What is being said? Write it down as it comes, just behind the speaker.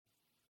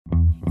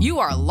You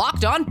are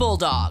Locked On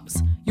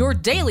Bulldogs, your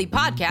daily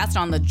podcast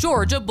on the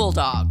Georgia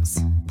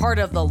Bulldogs. Part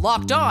of the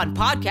Locked On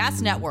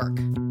Podcast Network.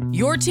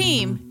 Your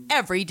team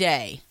every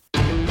day.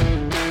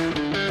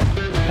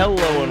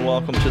 Hello and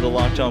welcome to the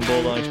Locked On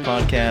Bulldogs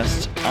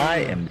podcast. I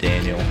am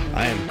Daniel.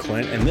 I am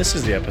Clint, and this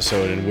is the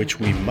episode in which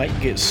we might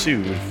get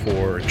sued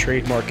for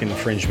trademark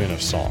infringement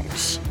of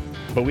songs.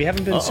 But we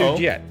haven't been sued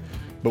yet,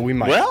 but we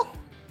might. Well,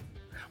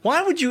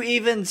 why would you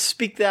even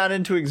speak that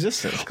into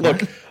existence,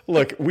 Clint?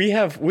 Look, we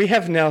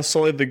have now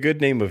sullied the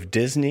good name of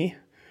Disney.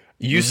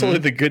 You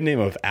sullied the good name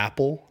of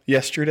Apple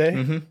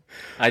yesterday.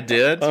 I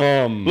did.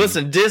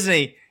 Listen,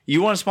 Disney,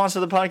 you want to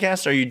sponsor the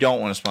podcast or you don't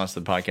want to sponsor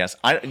the podcast?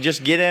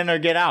 Just get in or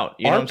get out.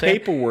 You know what I'm saying?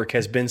 Paperwork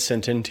has been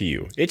sent in to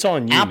you. It's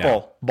on you Apple.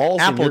 now.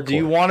 Balls in Apple, your do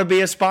you court. want to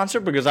be a sponsor?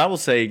 Because I will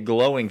say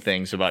glowing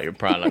things about your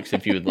products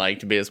if you would like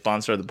to be a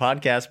sponsor of the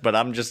podcast, but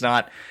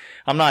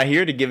I'm not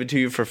here to give it to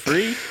you for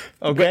free,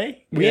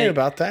 okay? We ain't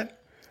about that.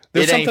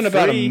 There's It ain't something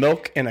about free. a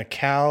milk and a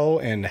cow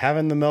and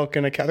having the milk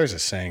and a cow. There's a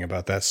saying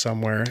about that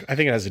somewhere. I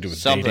think it has to do with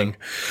Something.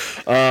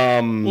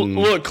 dating.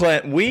 Look,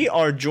 Clint, we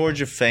are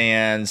Georgia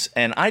fans,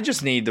 and I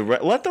just need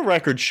let the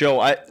record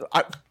show.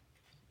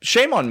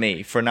 Shame on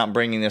me for not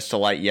bringing this to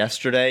light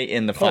yesterday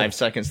in the 5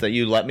 seconds that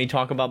you let me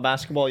talk about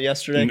basketball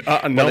yesterday.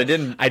 No, But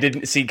I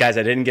didn't see, guys.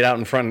 I didn't get out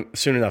in front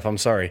soon enough. I'm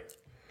sorry.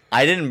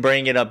 I didn't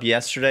bring it up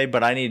yesterday,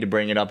 but I need to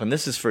bring it up, and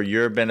this is for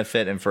your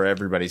benefit and for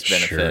everybody's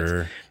benefit.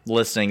 Sure.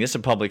 Listening, this is a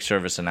public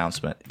service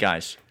announcement,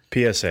 guys.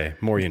 PSA,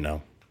 more you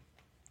know.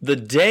 The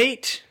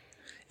date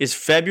is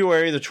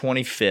February the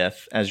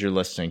 25th, as you're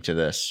listening to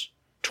this,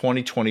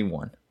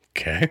 2021.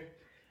 Okay.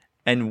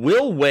 And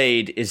Will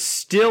Wade is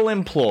still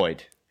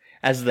employed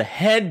as the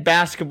head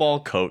basketball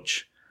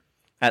coach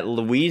at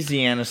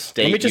Louisiana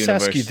State Let me just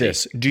University. ask you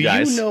this: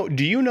 Guys,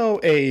 Do you know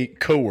a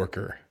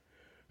coworker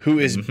who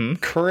is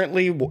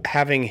currently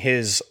having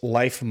his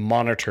life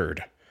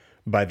monitored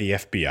by the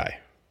FBI?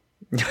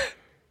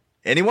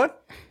 anyone?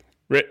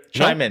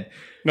 Chime in.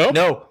 No?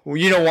 No.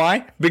 You know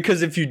why?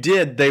 Because if you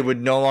did, they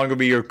would no longer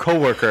be your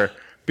coworker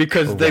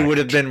because they would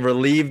have been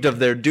relieved of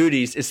their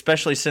duties,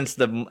 especially since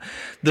the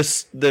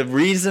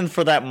reason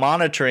for that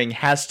monitoring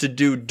has to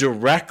do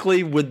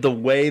directly with the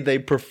way they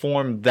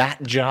perform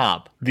that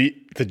job. The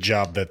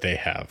job that they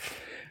have.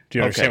 Do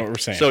you understand what we're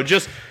saying? So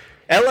just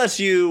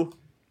LSU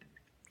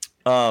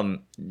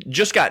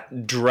just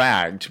got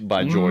dragged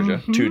by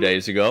Georgia 2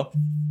 days ago,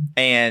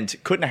 and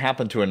couldn't have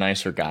happened to a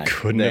nicer guy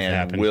Couldn't have than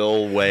happened.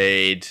 Will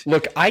Wade.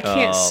 Look, I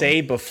can't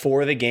say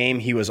before the game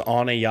he was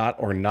on a yacht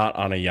or not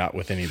on a yacht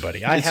with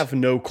anybody. I have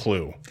no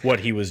clue what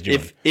he was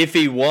doing. If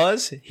he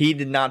was, he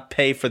did not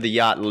pay for the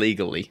yacht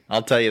legally.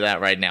 I'll tell you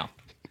that right now.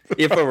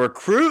 If a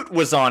recruit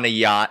was on a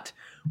yacht,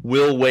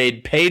 Will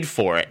Wade paid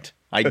for it.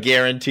 I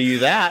guarantee you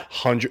that.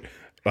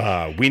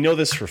 We know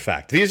this for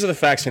fact. These are the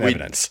facts and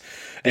evidence.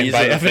 And these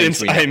by are the evidence,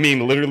 things we know. I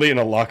mean literally in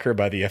a locker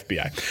by the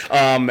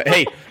FBI.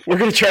 Hey, we're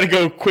going to try to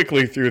go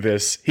quickly through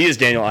this. He is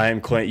Daniel. I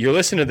am Clint. You're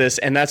listening to this,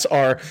 and that's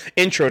our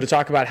intro to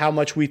talk about how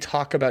much we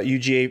talk about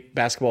UGA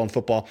basketball and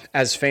football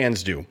as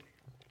fans do.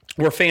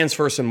 We're fans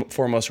first and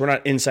foremost. We're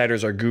not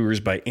insiders or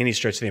gurus by any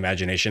stretch of the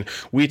imagination.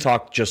 We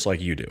talk just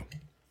like you do.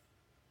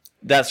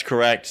 That's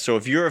correct. So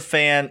if you're a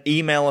fan,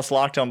 email us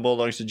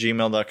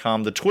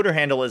lockedonbulldogs@gmail.com. The Twitter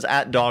handle is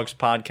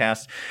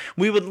 @dogspodcast.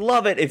 We would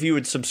love it if you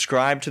would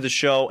subscribe to the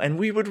show, and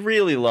we would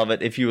really love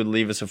it if you would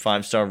leave us a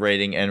 5-star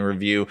rating and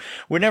review.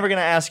 We're never going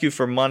to ask you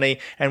for money,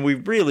 and we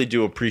really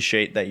do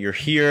appreciate that you're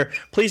here.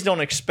 Please don't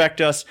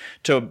expect us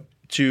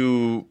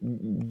to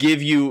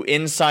give you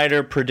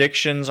insider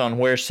predictions on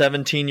where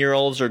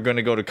 17-year-olds are going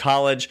to go to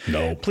college.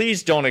 No.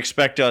 Please don't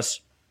expect us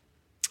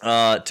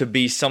to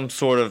be some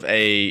sort of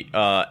a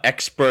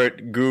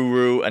expert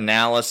guru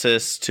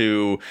analysis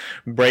to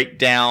break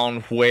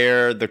down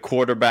where the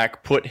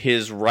quarterback put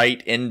his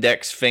right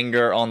index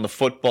finger on the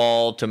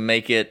football to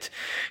make it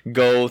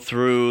go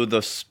through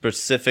the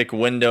specific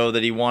window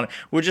that he wanted.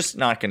 We're just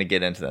not going to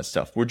get into that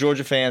stuff. We're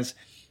Georgia fans,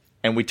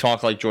 and we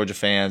talk like Georgia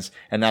fans,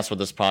 and that's what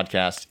this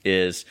podcast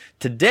is.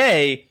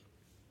 Today,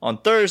 on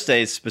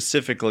Thursdays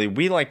specifically,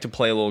 we like to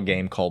play a little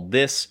game called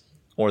This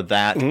or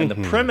That. And the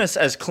premise,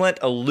 as Clint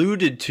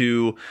alluded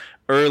to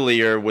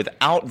earlier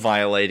without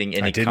violating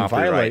any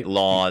copyright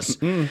laws,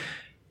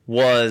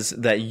 was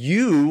that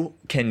you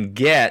can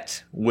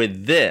get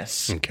with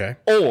this. Okay.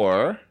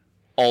 Or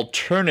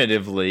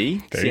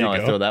alternatively, There see you how I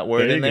go. throw that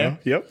word in you there? go.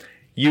 Yep.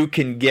 You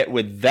can get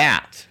with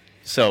that.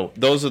 So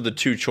those are the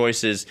two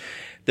choices.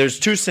 There's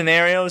two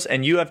scenarios,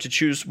 and you have to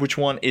choose which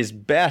one is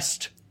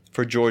best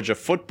for Georgia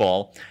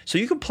football. So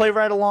you can play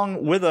right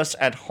along with us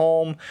at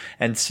home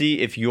and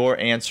see if your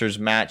answers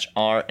match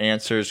our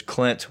answers.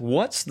 Clint,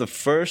 what's the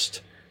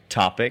first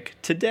topic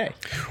today?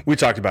 We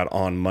talked about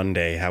on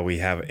Monday how we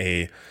have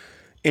a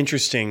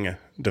interesting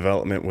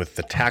development with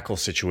the tackle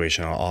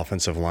situation on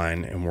offensive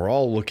line, and we're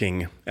all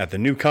looking at the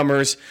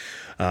newcomers.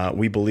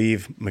 We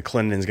believe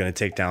McClendon's going to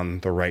take down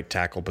the right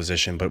tackle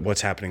position, but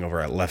what's happening over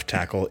at left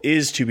tackle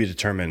is to be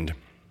determined,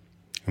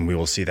 and we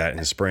will see that in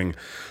the spring.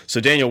 So,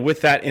 Daniel,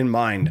 with that in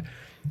mind,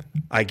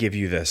 I give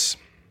you this.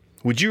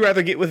 Would you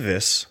rather get with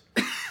this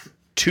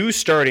 2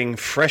 starting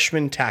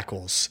freshman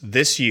tackles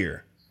this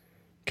year.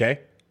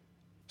 Okay?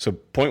 So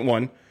point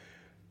 1,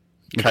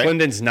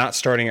 McClendon's not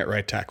starting at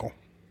right tackle.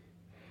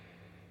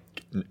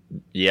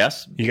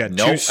 Yes. You got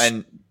no,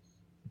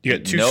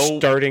 two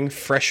starting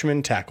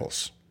freshman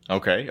tackles.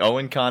 Okay.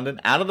 Owen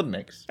Condon out of the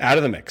mix. Out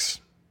of the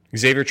mix.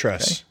 Xavier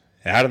Truss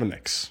out of the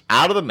mix.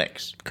 Out of the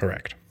mix.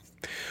 Correct.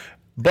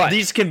 But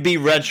these can be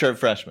redshirt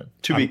freshmen,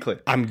 to be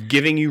clear. I'm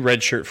giving you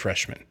redshirt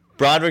freshmen.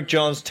 Broderick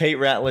Jones, Tate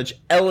Ratledge,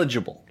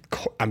 eligible.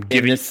 I'm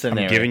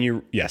giving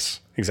you, yes,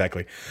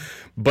 exactly.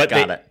 But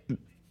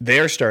they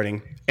are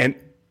starting, and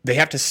they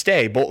have to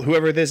stay.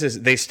 Whoever this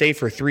is, they stay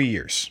for 3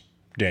 years,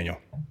 Daniel.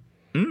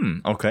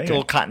 Okay. A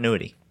little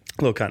continuity.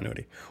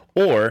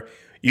 Or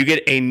you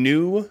get a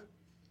new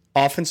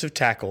offensive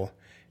tackle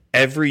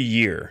every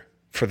year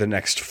for the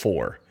next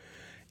 4,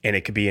 and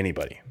it could be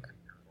anybody.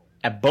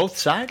 At both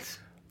sides?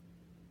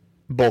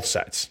 Both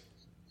sides.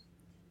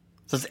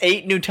 So it's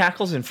 8 new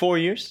tackles in 4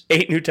 years?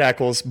 8 new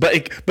tackles, but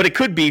it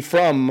could be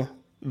from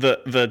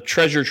the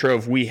treasure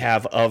trove we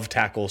have of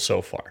tackles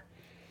so far.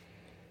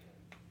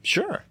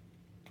 Sure.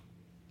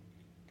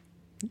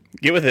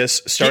 Get with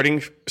this,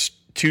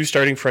 2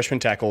 starting freshman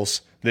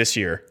tackles this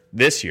year,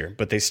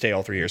 but they stay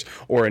all 3 years,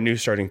 or a new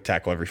starting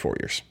tackle every 4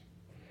 years.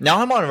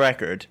 Now I'm on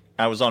record.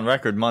 I was on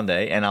record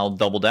Monday, and I'll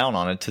double down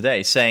on it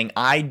today, saying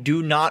I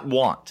do not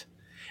want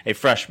a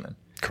freshman,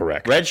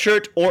 correct,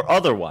 redshirt or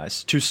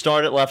otherwise, to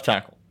start at left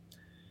tackle.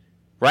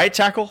 Right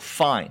tackle,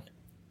 fine.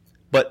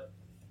 But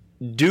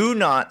do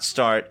not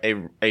start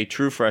a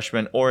true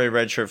freshman or a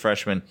redshirt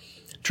freshman.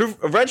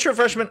 A redshirt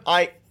freshman,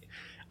 I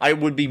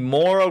would be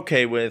more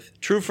okay with.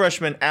 True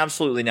freshman,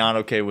 absolutely not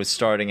okay with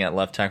starting at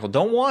left tackle.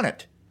 Don't want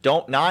it.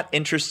 Not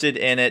interested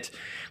in it.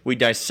 We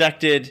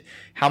dissected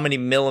how many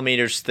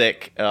millimeters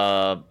thick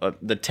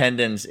the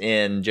tendons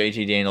in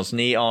JT Daniels'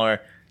 knee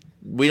are.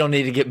 We don't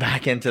need to get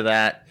back into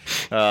that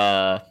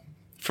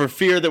for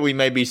fear that we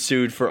may be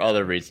sued for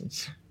other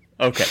reasons.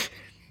 Okay.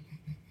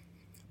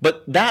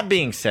 But that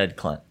being said,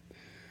 Clint,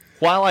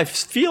 while I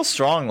feel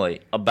strongly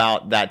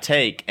about that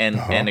take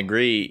and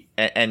agree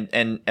and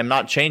am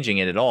not changing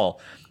it at all,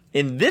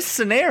 in this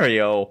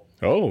scenario,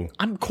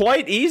 I'm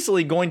quite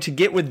easily going to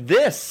get with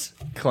this,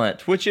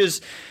 Clint, which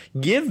is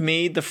give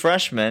me the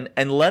freshman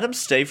and let him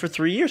stay for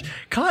 3 years.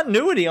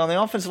 Continuity on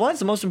the offensive line is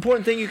the most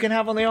important thing you can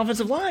have on the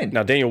offensive line.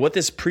 Now, Daniel, what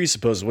this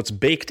presupposes, what's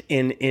baked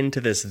into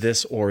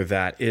this or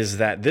that, is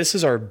that this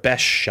is our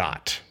best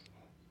shot.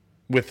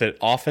 With the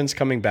offense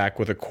coming back,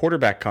 with a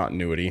quarterback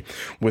continuity,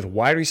 with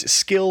wide receiver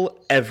skill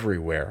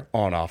everywhere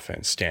on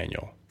offense,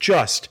 Daniel.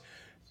 Just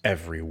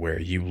everywhere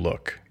you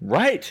look.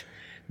 Right.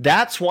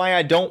 That's why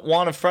I don't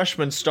want a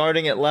freshman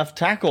starting at left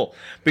tackle,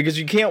 because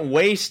you can't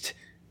waste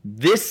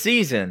this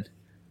season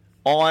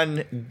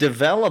on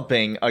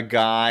developing a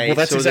guy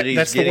that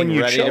he's getting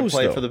ready to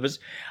play for the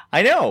business.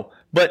 I know,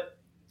 but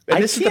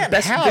this is the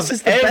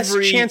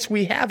best chance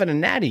we have in a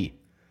natty.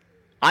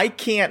 I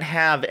can't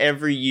have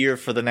every year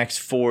for the next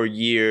 4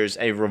 years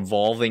a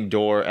revolving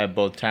door at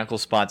both tackle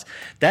spots.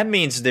 That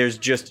means there's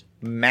just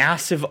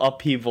massive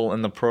upheaval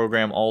in the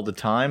program all the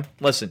time.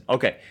 Listen,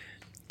 okay,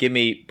 give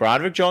me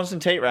Broderick Jones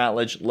and Tate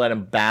Ratledge. Let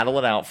him battle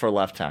it out for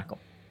left tackle.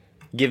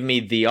 Give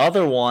me the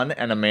other one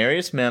and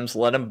Amarius Mims.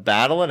 Let him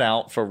battle it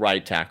out for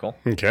right tackle.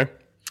 Okay.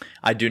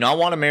 I do not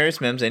want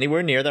Amarius Mims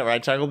anywhere near that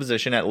right tackle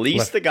position. At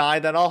least the guy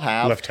that I'll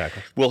have left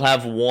tackle will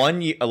have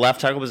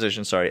left tackle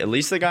position. Sorry, at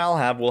least the guy I'll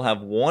have will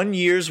have 1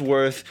 year's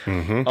worth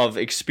of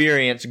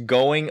experience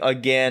going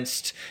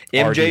against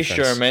MJ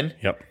Sherman.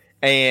 Yep.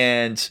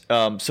 And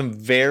some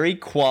very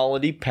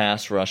quality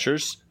pass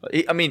rushers.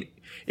 I mean,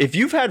 if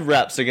you've had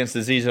reps against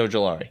Azeez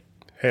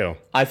Ojulari,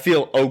 I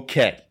feel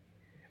okay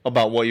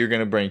about what you're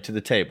going to bring to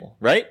the table,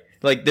 right?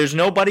 Like, there's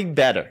nobody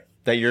better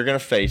that you're going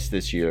to face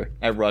this year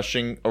at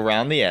rushing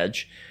around the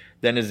edge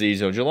than Azeez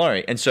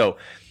Ojulari. And so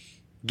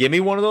give me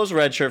one of those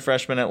redshirt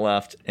freshmen at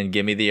left and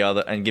give me the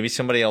other, and give me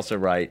somebody else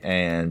at right.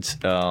 And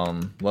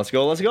let's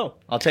go.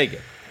 I'll take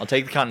it. I'll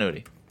take the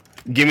continuity.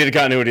 Give me the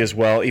continuity as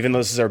well. Even though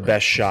this is our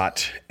best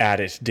shot at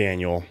it,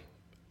 Daniel,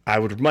 I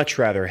would much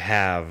rather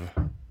have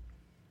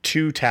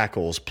 2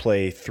 tackles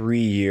play 3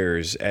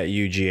 years at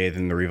UGA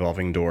than the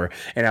revolving door.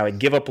 And I would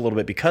give up a little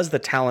bit because the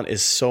talent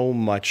is so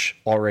much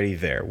already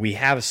there. We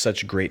have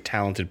such great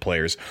talented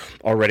players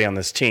already on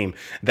this team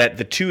that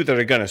the 2 that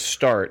are going to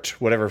start,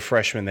 whatever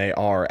freshmen they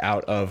are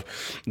out of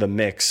the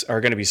mix, are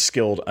going to be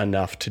skilled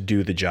enough to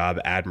do the job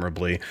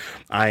admirably.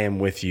 I am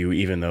with you,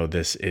 even though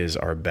this is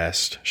our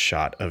best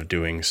shot of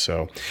doing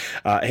so.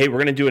 Hey, we're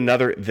going to do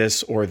another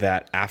this or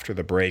that after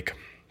the break.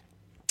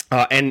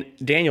 And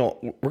Daniel,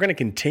 we're going to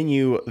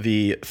continue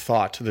the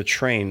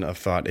train of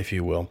thought, if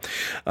you will,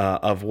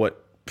 of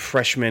what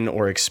freshman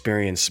or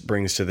experience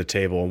brings to the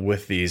table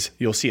with these.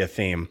 You'll see a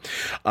theme.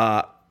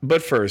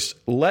 But first,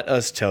 let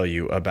us tell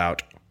you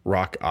about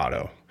Rock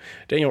Auto.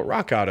 Daniel,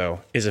 Rock Auto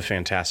is a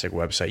fantastic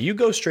website. You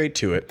go straight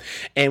to it,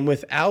 and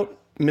without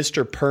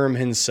Mr. Perm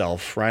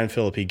himself, Ryan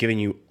Philippi, giving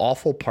you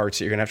awful parts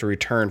that you're going to have to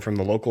return from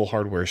the local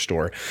hardware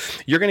store,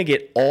 you're going to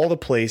get all the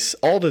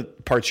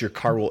parts your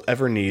car will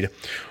ever need,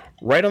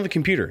 right on the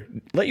computer.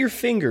 Let your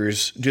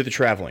fingers do the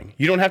traveling.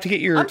 You don't have to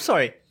get your... I'm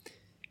sorry.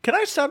 Can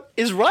I stop?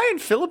 Is Ryan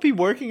Phillippe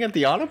working at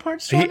the auto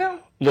parts store now?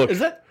 Look, is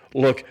that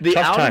the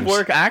out of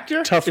work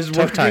actor? Tough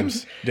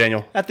times,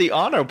 Daniel. At the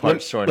auto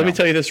parts store. Let me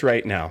tell you this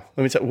right now.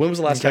 When was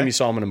the last time you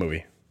saw him in a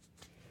movie?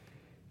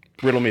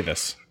 Riddle me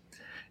this.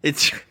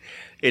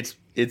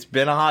 It's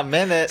been a hot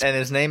minute, and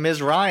his name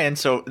is Ryan,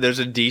 so there's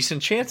a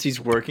decent chance he's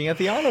working at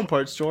the auto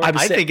parts store.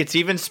 I think it's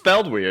even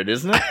spelled weird,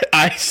 isn't it?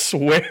 I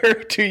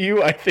swear to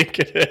you, I think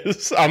it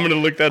is. I'm going to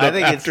look that up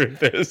after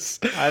this.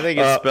 I think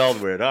it's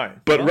spelled weird. All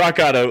right. But Rock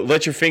Auto,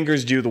 let your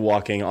fingers do the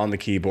walking on the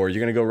keyboard.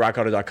 You're going to go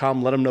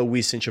rockauto.com. Let them know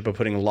we sent you by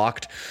putting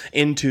Locked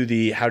into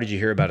the How Did You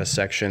Hear About Us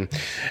section.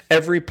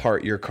 Every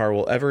part your car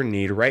will ever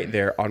need right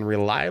there on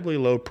reliably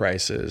low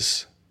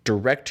prices,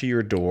 direct to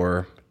your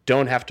door.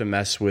 Don't have to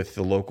mess with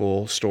the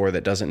local store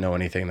that doesn't know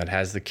anything, that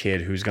has the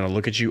kid who's going to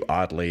look at you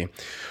oddly.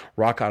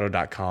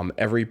 RockAuto.com,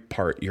 every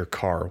part your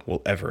car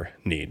will ever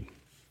need.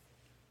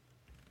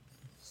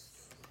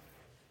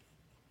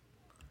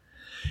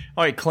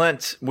 All right,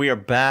 Clint, we are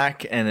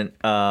back, and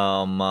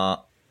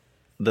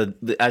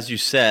as you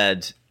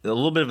said, a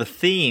little bit of a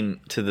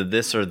theme to the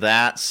this or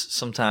that's.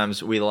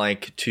 Sometimes we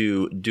like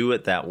to do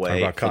it that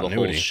way for the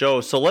whole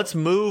show. So let's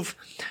move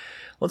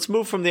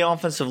from the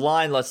offensive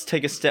line. Let's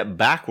take a step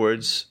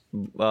backwards,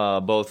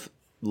 both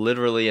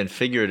literally and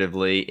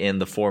figuratively in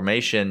the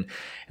formation,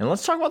 and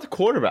let's talk about the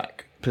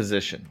quarterback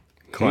position,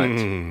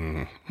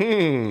 Clint.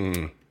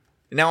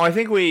 Now, I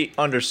think we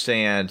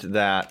understand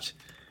that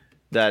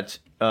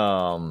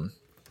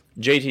JT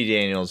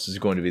Daniels is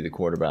going to be the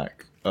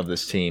quarterback of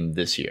this team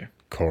this year.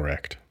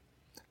 Correct.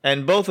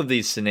 And both of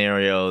these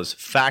scenarios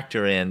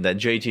factor in that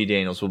JT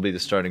Daniels will be the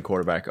starting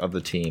quarterback of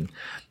the team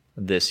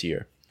this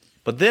year.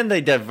 But then they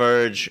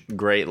diverge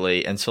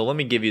greatly, and so let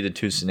me give you the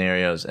two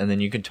scenarios, and then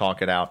you can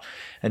talk it out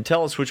and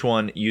tell us which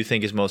one you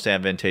think is most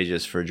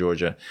advantageous for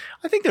Georgia.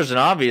 I think there's an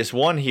obvious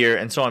one here,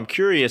 and so I'm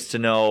curious to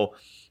know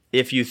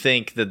if you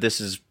think that this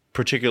is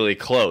particularly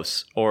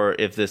close or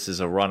if this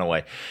is a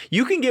runaway.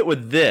 You can get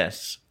with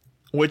this,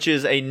 which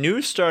is a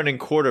new starting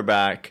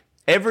quarterback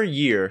every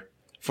year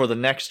for the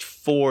next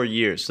 4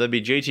 years. So that'd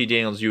be JT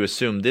Daniels, you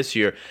assume, this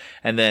year,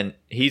 and then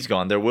he's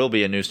gone. There will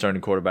be a new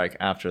starting quarterback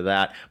after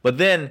that. But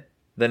then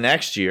the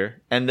next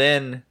year, and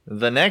then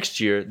the next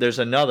year, there's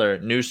another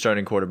new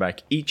starting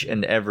quarterback each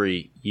and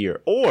every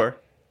year. Or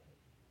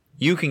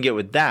you can get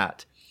with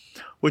that,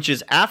 which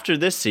is after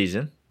this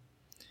season,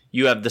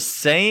 you have the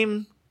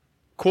same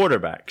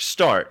quarterback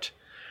start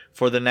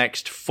for the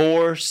next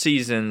 4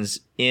 seasons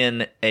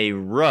in a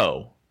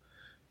row.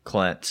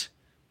 Clint,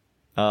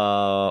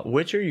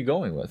 which are you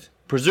going with?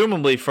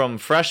 Presumably from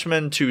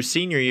freshman to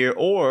senior year,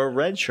 or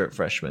redshirt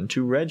freshman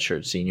to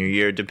redshirt senior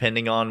year,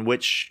 depending on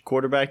which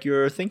quarterback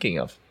you're thinking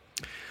of.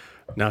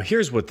 Now,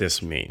 here's what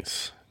this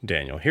means,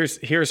 Daniel.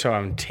 Here's how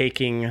I'm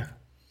taking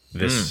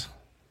this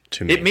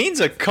to me. It means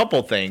a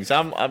couple things.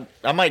 I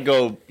might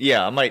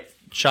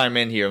chime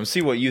in here and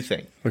see what you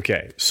think.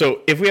 Okay,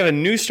 so if we have a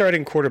new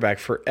starting quarterback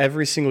for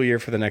every single year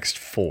for the next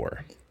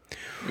 4,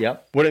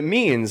 yep. What it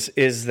means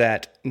is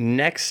that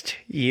next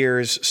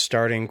year's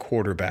starting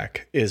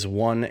quarterback is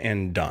one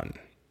and done,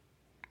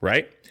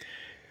 right?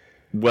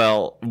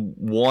 Well,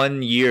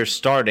 1 year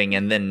starting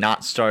and then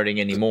not starting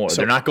anymore.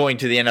 They're not going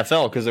to the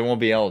NFL because they won't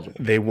be eligible.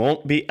 They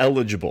won't be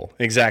eligible,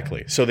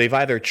 exactly. So they've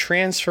either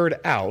transferred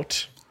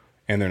out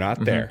and they're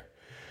not there,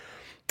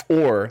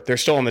 or they're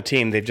still on the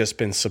team. They've just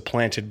been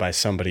supplanted by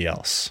somebody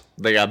else.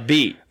 They got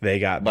beat.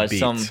 By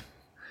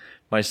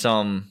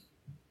some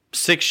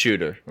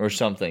 6-shooter or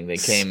something. They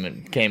came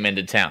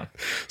into town.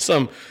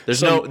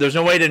 There's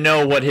no way to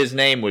know what his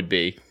name would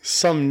be.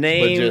 Some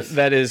name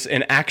that is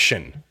in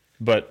action,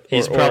 but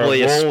he's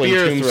probably a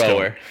spear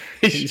thrower.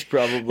 He's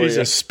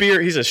a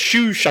spear. He's a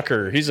shoe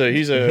shucker. He's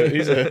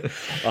a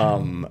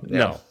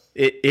no.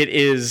 It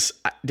is,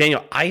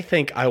 Daniel. I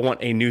think I want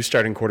a new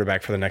starting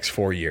quarterback for the next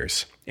 4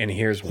 years, and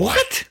here's why.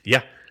 What?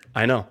 Yeah,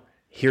 I know.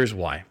 Here's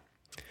why.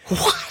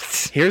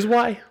 What? Here's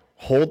why.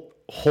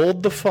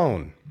 Hold the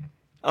phone.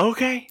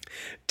 Okay.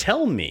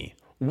 Tell me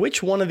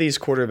which one of these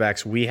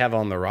quarterbacks we have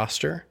on the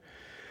roster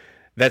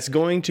that's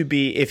going to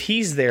be, if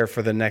he's there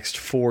for the next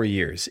 4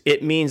 years,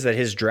 it means that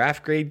his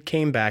draft grade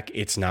came back.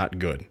 It's not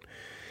good.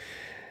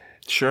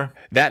 Sure.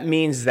 That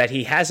means that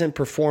he hasn't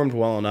performed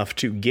well enough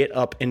to get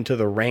up into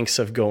the ranks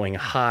of going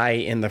high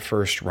in the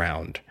first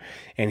round.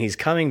 And he's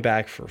coming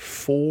back for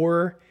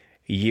 4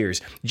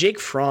 years. Jake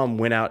Fromm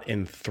went out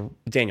in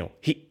Daniel,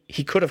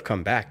 he could have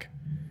come back.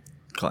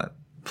 Clint,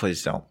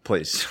 please don't.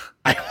 Please.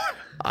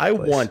 I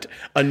want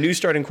a new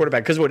starting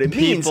quarterback, because what it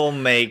means... People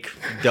make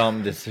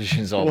dumb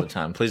decisions all the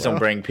time. Please don't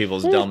bring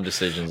people's dumb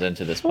decisions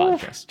into this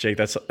podcast. Jake,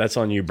 that's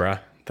on you, bruh.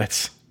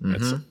 That's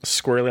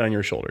squarely on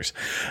your shoulders.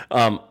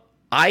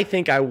 I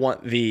think I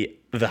want the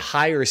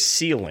higher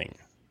ceiling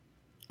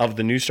of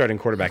the new starting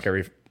quarterback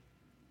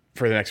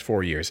for the next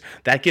 4 years.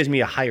 That gives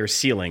me a higher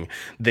ceiling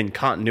than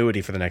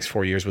continuity for the next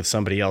 4 years with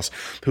somebody else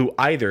who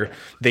either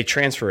they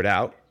transferred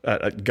out,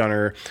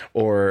 Gunner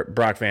or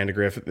Brock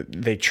Vandegrift,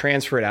 they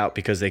transferred out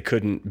because they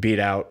couldn't beat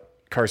out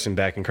Carson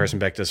Beck, and Carson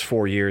Beck does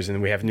 4 years, and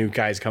then we have new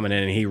guys coming in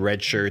and he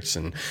red shirts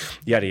and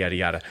yada, yada,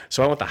 yada.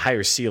 So I want the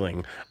higher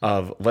ceiling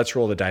of let's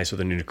roll the dice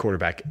with a new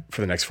quarterback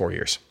for the next 4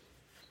 years.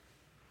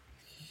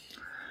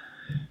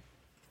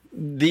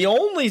 The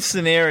only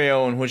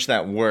scenario in which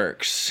that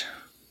works,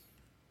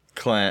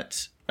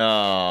 Clint,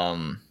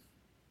 the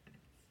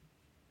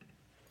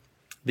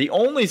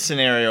only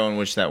scenario in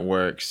which that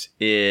works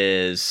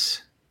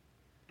is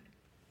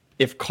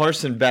if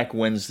Carson Beck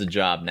wins the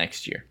job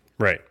next year.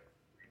 Right.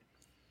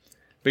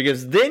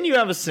 Because then you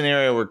have a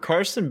scenario where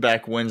Carson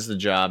Beck wins the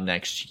job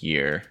next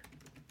year.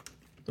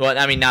 Well,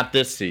 I mean, not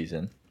this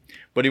season,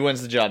 but he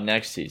wins the job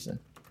next season.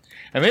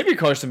 And maybe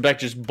Carson Beck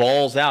just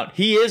balls out.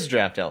 He is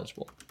draft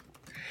eligible.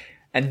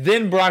 And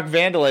then Brock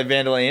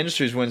Vandelay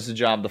Industries wins the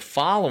job the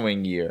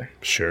following year.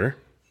 Sure.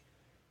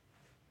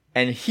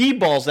 And he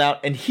balls out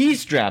and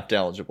he's draft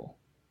eligible.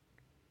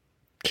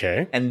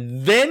 Okay.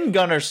 And then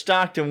Gunnar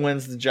Stockton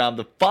wins the job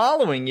the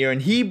following year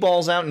and he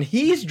balls out and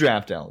he's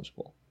draft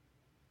eligible.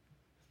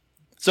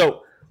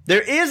 So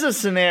there is a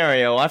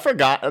scenario. I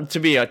forgot, to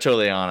be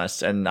totally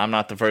honest, and I'm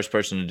not the first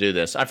person to do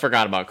this. I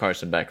forgot about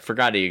Carson Beck.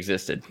 Forgot he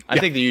existed. I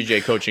think the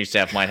UJ coaching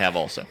staff might have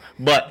also.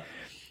 But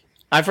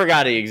I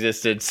forgot he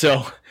existed.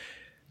 So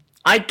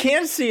I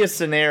can see a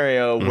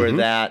scenario where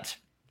that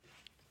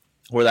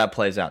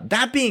plays out.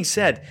 That being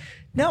said,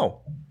 no.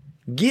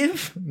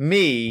 Give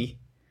me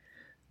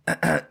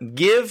Brock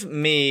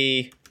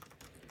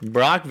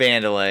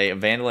Vandelay of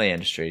Vandelay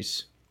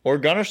Industries, or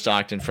Gunnar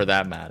Stockton for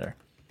that matter,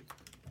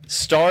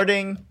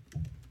 starting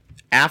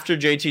after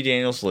JT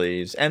Daniels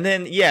leaves. And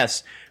then,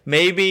 yes,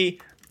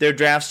 maybe their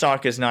draft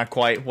stock is not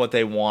quite what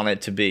they want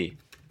it to be.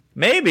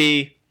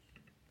 Maybe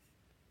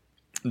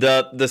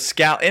the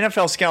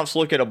NFL scouts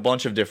look at a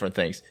bunch of different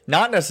things.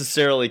 Not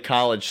necessarily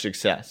college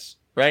success,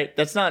 right?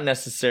 That's not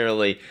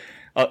necessarily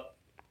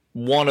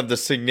one of the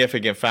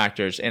significant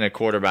factors in a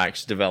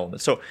quarterback's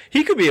development. So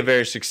he could be a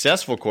very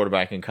successful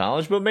quarterback in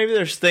college, but maybe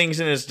there's things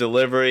in his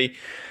delivery,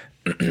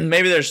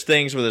 maybe there's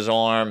things with his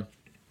arm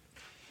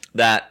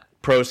that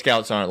pro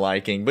scouts aren't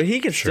liking, but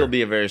he could still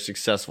be a very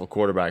successful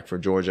quarterback for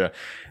Georgia.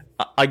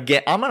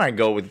 Again, I'm going to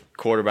go with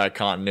quarterback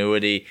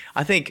continuity.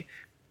 I think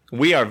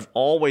we are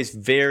always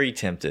very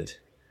tempted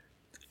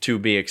to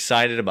be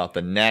excited about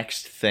the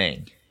next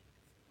thing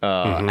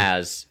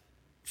as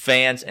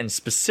fans, and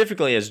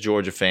specifically as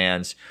Georgia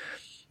fans,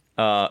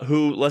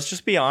 who, let's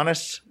just be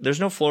honest, there's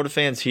no Florida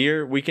fans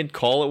here. We can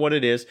call it what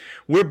it is.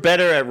 We're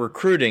better at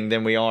recruiting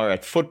than we are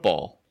at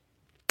football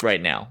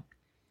right now.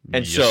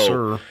 And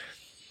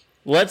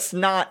let's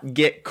not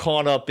get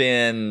caught up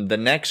in the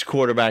next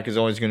quarterback is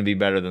always going to be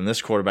better than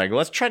this quarterback.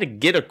 Let's try to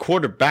get a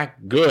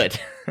quarterback good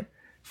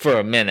for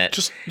a minute.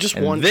 Just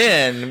and one.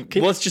 Then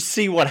let's just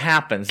see what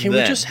happens. Can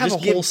we just have a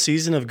whole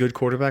season of good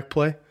quarterback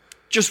play?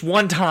 Just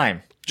one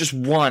time. Just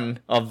one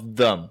of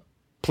them.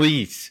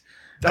 Please.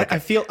 Okay. I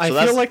feel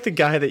like the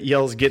guy that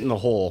yells "get in the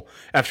hole"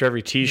 after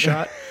every tee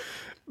shot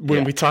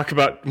when we talk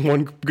about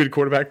one good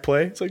quarterback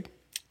play. It's like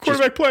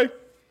quarterback play.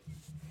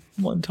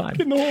 One time.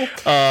 Get in the hole.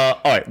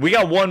 All right, we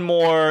got one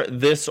more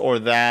this or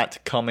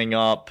that coming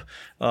up.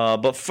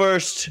 But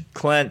first,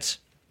 Clint,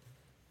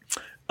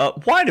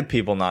 why do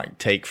people not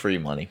take free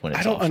money when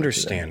it's I don't offered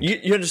understand.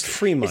 You're just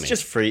free money. It's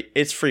just free.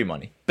 It's free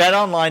money.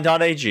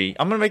 BetOnline.ag.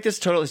 I'm going to make this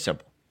totally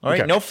simple. All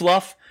right, no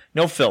fluff,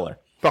 no filler.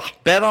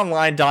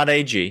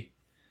 BetOnline.ag.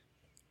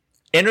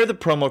 Enter the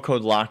promo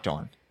code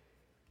LOCKEDON,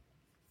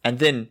 and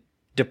then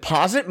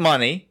deposit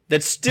money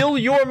that's still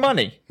your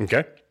money.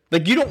 Okay.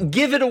 Like, you don't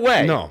give it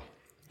away. No.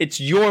 It's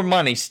your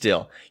money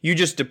still. You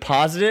just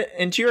deposit it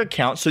into your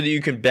account so that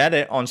you can bet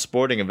it on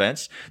sporting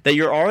events that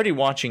you're already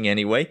watching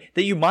anyway,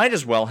 that you might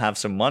as well have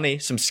some money,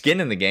 some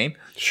skin in the game.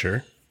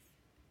 Sure.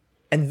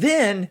 And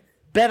then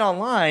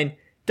BetOnline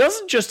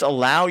doesn't just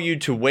allow you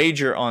to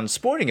wager on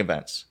sporting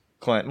events,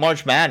 Clint,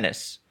 March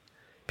Madness,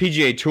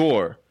 PGA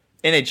Tour,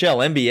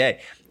 NHL, NBA.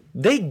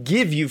 They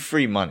give you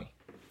free money.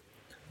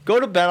 Go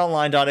to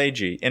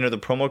betonline.ag, enter the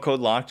promo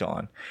code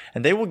LOCKEDON,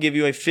 and they will give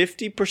you a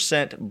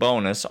 50%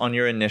 bonus on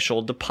your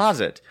initial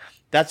deposit.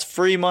 That's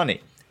free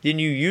money. Then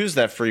you use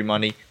that free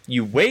money,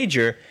 you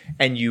wager,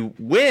 and you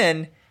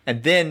win,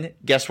 and then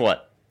guess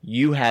what?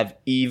 You have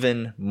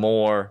even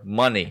more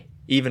money.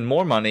 Even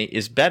more money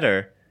is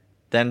better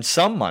than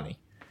some money.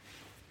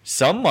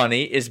 Some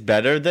money is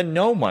better than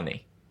no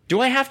money.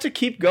 Do I have to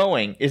keep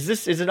going? Is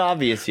it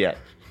obvious yet?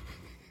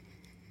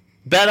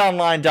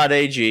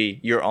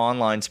 BetOnline.ag, your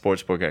online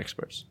sportsbook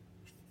experts.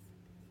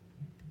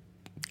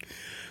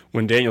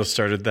 When Daniel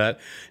started that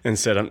and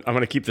said, I'm going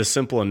to keep this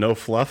simple and no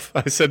fluff,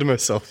 I said to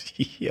myself,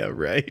 yeah,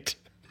 right.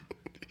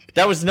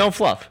 That was no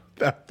fluff.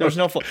 There was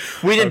no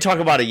fluff. We didn't talk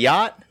about a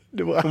yacht.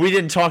 We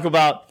did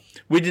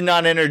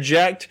not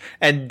interject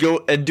and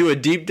go and do a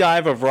deep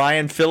dive of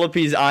Ryan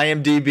Phillippe's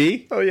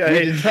IMDb. Oh,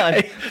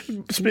 yeah.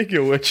 Speaking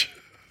of which,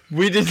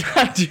 we didn't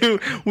do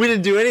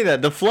any of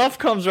that. The fluff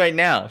comes right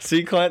now.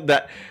 See, Clint,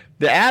 that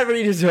the ad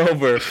read is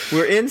over.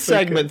 We're in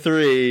segment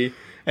 3,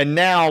 and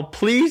now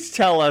please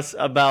tell us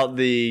about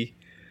the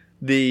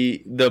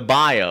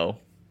bio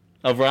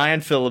of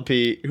Ryan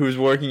Phillippe, who's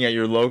working at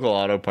your local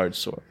auto parts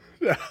store.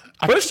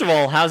 First of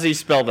all, how's he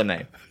spell the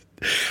name?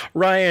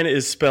 Ryan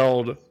is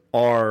spelled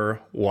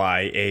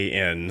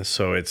Ryan,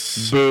 so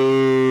it's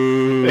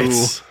Boo.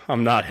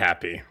 I'm not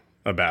happy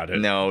about it.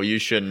 No, you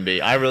shouldn't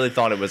be. I really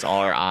thought it was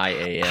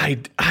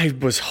Rian. I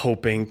was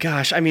hoping.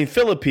 Gosh, I mean,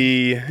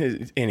 Philippi.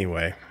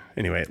 Anyway,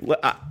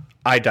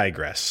 I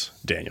digress,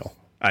 Daniel.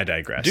 I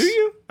digress. Do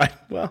you?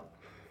 Well,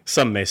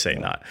 some may say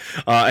not.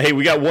 Hey,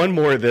 we got one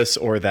more of this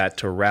or that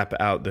to wrap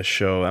out the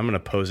show. I'm going to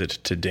pose it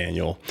to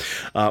Daniel.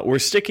 We're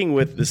sticking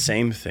with the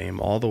same theme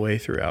all the way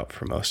throughout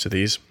for most of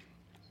these.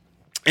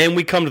 And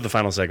we come to the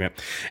final segment,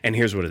 and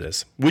here's what it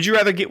is. Would you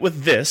rather get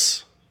with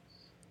this?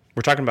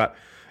 We're talking about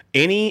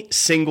any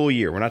single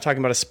year. We're not talking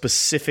about a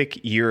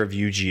specific year of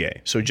UGA.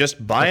 So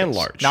just by and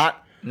large.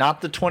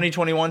 Not the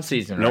 2021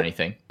 season or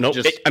anything. Nope.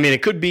 Just,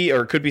 it could be,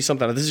 or it could be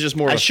something. This is just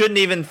more. I shouldn't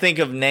even think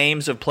of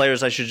names of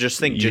players. I should just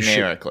think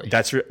generically.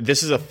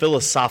 This is a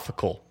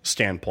philosophical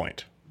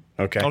standpoint.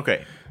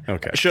 Okay.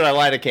 Okay. Should I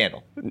light a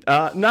candle?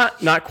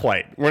 Not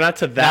quite. We're not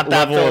to that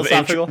level of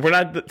we're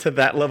not to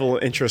that level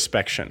of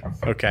introspection.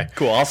 Okay.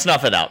 Cool. I'll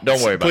snuff it out. Don't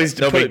worry about it.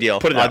 No big deal.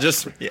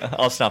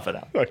 I'll snuff it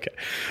out. Okay.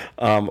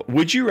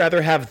 Would you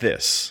rather have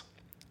this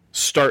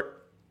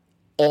start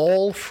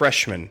all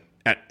freshmen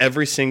at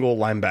every single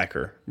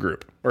linebacker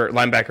group or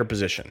linebacker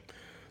position?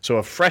 So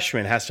a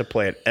freshman has to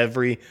play at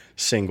every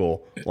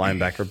single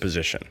linebacker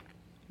position.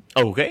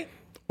 Okay.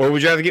 Or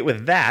would you rather get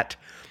with that?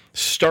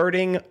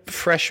 Starting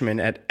freshmen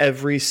at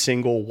every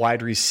single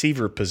wide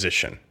receiver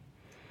position.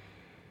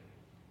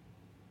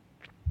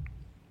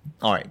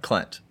 All right,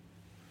 Clint.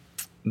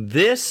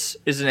 This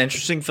is an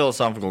interesting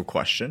philosophical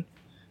question.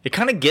 It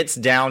kind of gets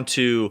down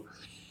to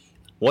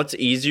what's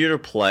easier to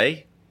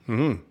play.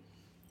 Mm-hmm.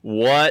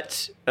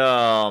 What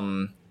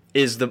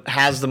has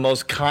the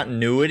most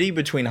continuity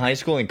between high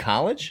school and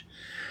college?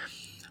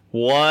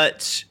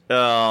 What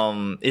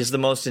is the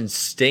most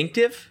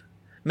instinctive?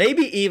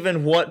 Maybe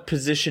even what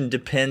position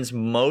depends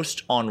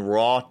most on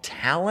raw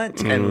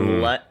talent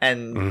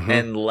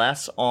and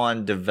less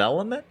on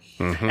development.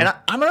 Mm-hmm. And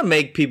I'm going to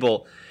make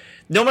people,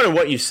 no matter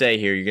what you say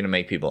here, you're going to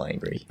make people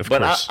angry. Of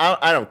course.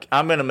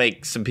 I'm going to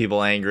make some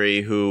people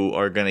angry who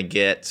are going to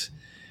get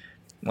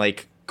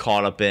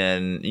caught up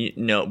in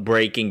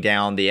breaking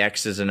down the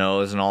X's and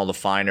O's and all the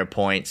finer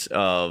points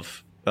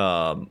of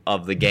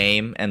the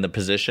game and the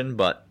position.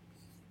 But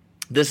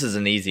this is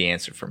an easy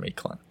answer for me,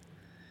 Clint.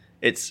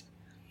 It's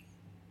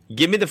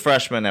give me the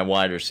freshman at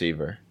wide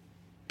receiver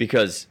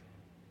because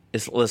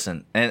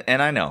and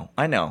I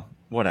know,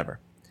 whatever.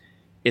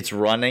 It's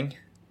running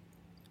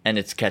and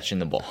it's catching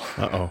the ball.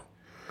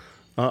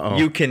 Uh-oh.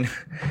 You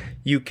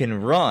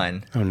can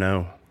run. Oh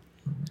no.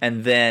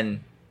 And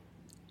then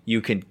you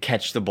can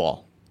catch the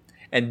ball.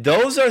 And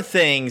those are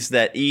things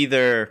that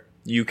either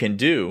you can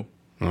do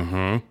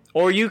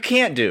or you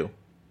can't do.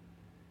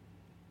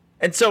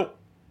 And so,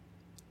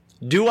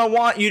 do I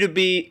want you to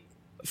be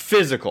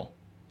physical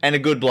and a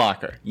good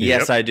blocker?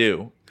 Yes, I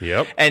do.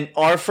 Yep. And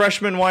are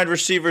freshman wide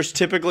receivers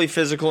typically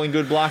physical and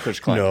good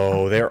blockers, Clint?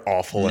 No, they're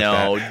awful at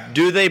that. No.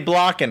 Do they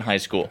block in high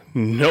school?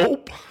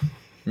 Nope.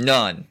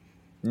 None.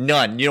 You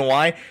know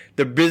why?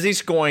 They're busy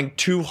scoring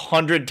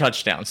 200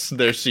 touchdowns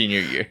their senior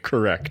year.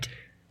 Correct.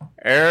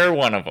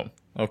 One of them.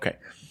 Okay.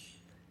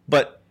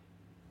 But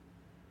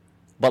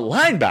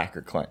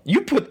linebacker, Clint,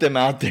 you put them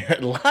out there at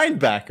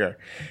linebacker.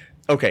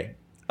 Okay.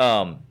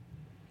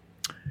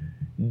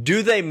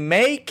 Do they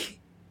make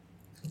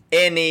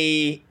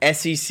any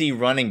SEC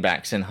running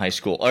backs in high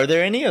school? Are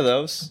there any of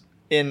those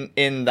in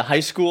the high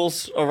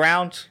schools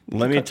around?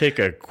 Let me take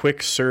a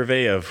quick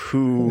survey of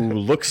who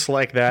looks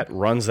like that,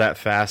 runs that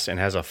fast, and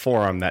has a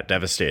forearm that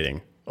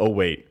devastating. Oh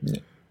wait,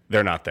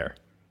 they're not there.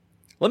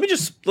 Let me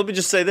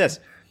just say this.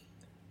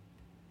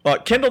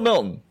 Kendall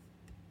Milton,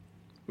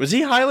 was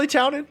he highly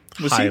touted?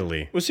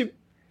 Was he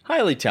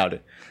highly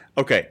touted?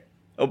 Okay.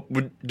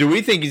 Do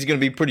we think he's going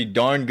to be pretty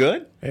darn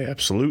good? Hey,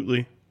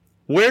 absolutely.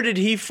 Where did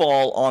he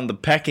fall on the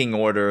pecking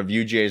order of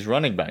UGA's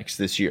running backs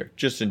this year?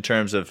 Just in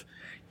terms of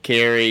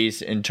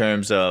carries, in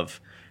terms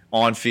of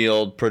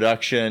on-field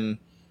production.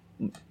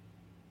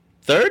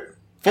 Third?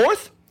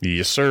 Fourth?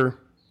 Yes, sir.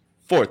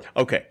 Fourth.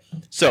 Okay.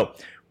 So,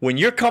 when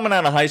you're coming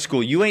out of high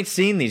school, you ain't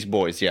seen these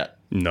boys yet.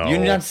 No.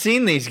 You've not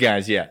seen these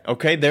guys yet,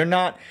 okay? You're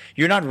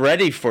not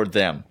ready for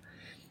them.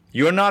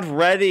 You're not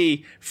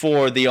ready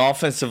for the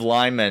offensive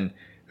lineman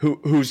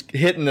who's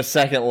hitting the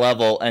second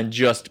level and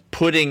just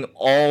putting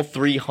all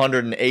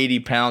 380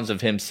 pounds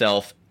of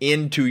himself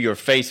into your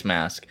face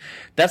mask.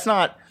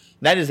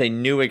 That is a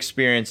new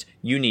experience.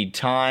 You need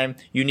time.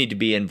 You need to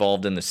be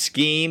involved in the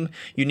scheme.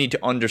 You need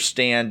to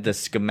understand the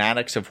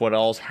schematics of what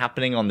all's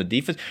happening on the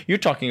defense. You're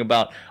talking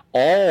about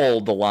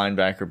all the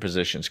linebacker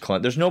positions,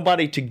 Clint. There's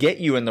nobody to get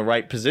you in the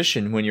right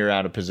position when you're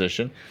out of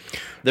position.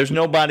 There's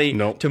nobody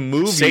to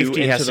move Safety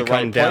you into has the to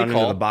right come play down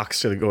call. into the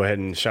box to go ahead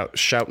and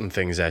shouting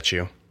things at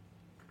you.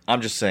 I'm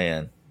just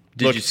saying.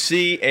 Did you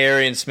see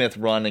Arian Smith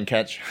run and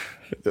catch?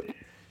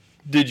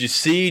 Did you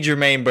see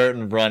Jermaine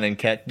Burton run and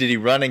catch? Did he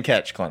run and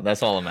catch, Clint?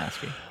 That's all I'm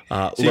asking.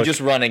 So you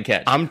just run and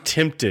catch. I'm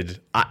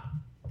tempted.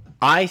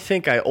 I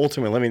think I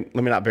ultimately,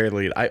 let me not bury the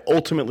lead. I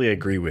ultimately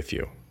agree with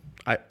you.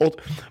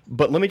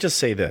 But let me just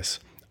say this.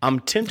 I'm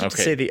tempted to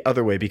say the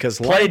other way because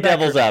play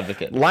devil's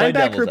advocate.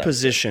 Linebacker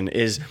position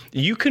is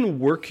you can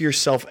work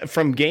yourself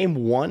from game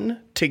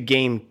 1 to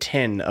game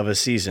 10 of a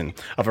season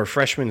of a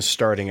freshman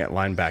starting at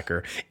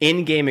linebacker.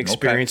 In-game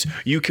experience,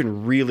 you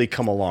can really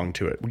come along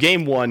to it.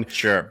 Game 1,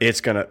 sure, it's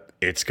gonna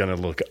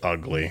look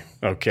ugly.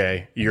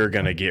 Okay, you're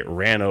gonna get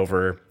ran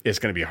over. It's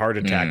gonna be hard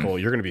to tackle.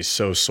 You're gonna be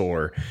so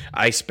sore.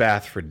 Ice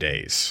bath for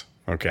days.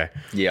 Okay.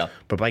 Yeah.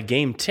 But by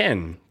game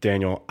 10,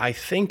 Daniel, I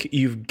think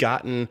you've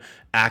gotten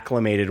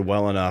acclimated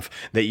well enough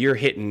that you're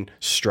hitting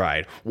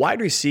stride.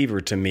 Wide receiver,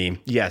 to me,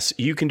 yes,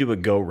 you can do a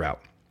go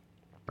route.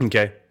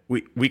 Okay.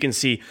 We can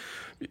see,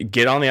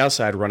 get on the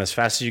outside, run as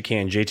fast as you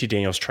can. JT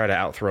Daniels, try to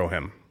outthrow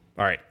him.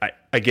 All right.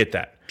 I get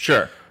that.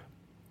 Sure.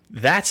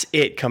 That's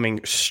it coming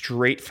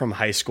straight from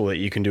high school that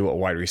you can do at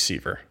wide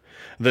receiver.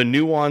 The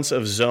nuance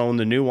of zone,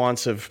 the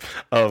nuance of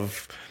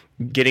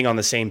getting on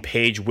the same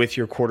page with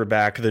your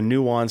quarterback, the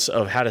nuance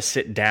of how to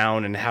sit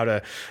down and how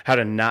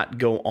to not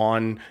go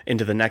on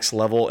into the next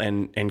level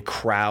and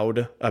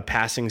crowd a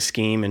passing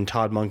scheme in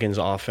Todd Monken's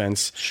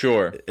offense.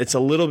 Sure. It's a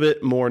little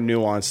bit more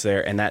nuance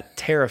there, and that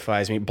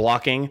terrifies me.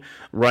 Blocking,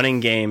 running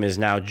game is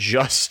now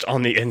just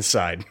on the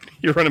inside.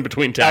 You're running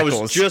between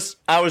tackles.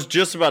 I was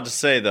just about to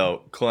say,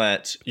 though,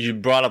 Clint, you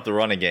brought up the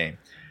running game.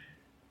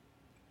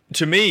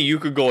 To me, you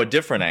could go a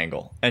different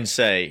angle and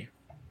say,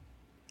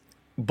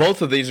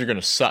 both of these are going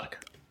to suck,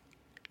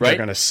 right? They're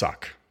going to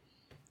suck.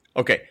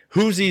 Okay,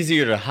 who's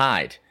easier to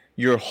hide?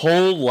 Your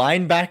whole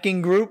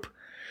linebacking group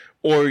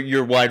or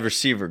your wide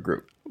receiver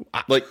group?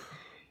 Like,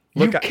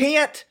 you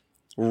can't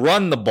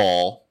run the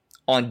ball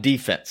on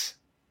defense.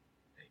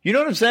 You know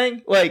what I'm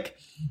saying? Like,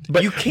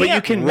 but you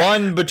can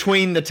run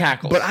between the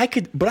tackles. But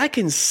I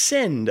can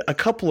send a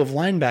couple of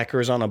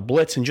linebackers on a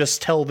blitz and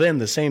just tell them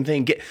the same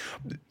thing.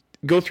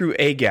 Go through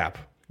a gap.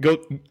 Go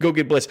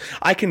get blitz.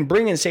 I can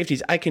bring in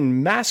safeties. I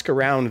can mask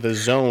around the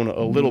zone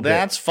a little bit.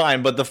 That's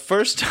fine, but the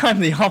first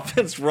time the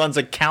offense runs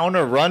a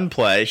counter run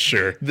play,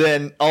 sure,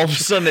 then all of a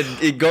sudden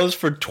it goes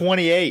for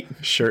 28.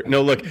 Sure.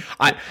 No, look,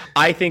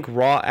 I think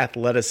raw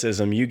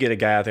athleticism, you get a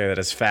guy out there that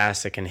is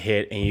fast, that can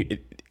hit, and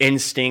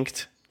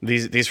instinct.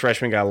 These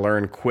freshmen got to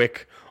learn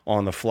quick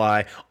on the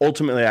fly.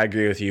 Ultimately, I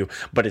agree with you,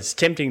 but it's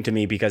tempting to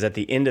me because at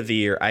the end of the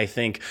year, I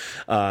think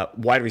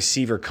wide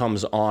receiver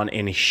comes on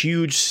in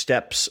huge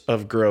steps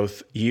of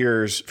growth,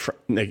 years from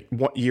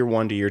year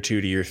 1 to year 2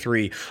 to year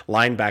 3.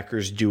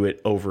 Linebackers do it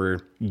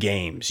over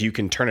games. You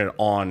can turn it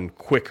on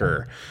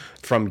quicker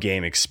from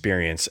game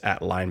experience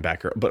at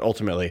linebacker. But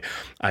ultimately,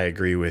 I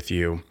agree with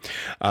you.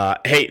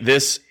 Hey,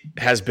 this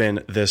has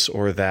been This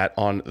or That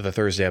on the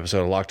Thursday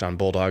episode of Locked On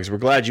Bulldogs. We're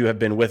glad you have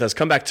been with us.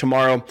 Come back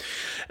tomorrow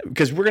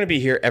because we're going to be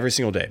here every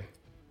single day.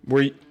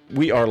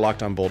 We are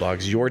Locked On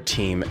Bulldogs, your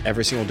team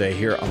every single day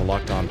here on the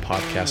Locked On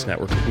Podcast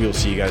Network. We will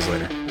see you guys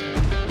later.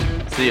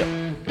 See ya.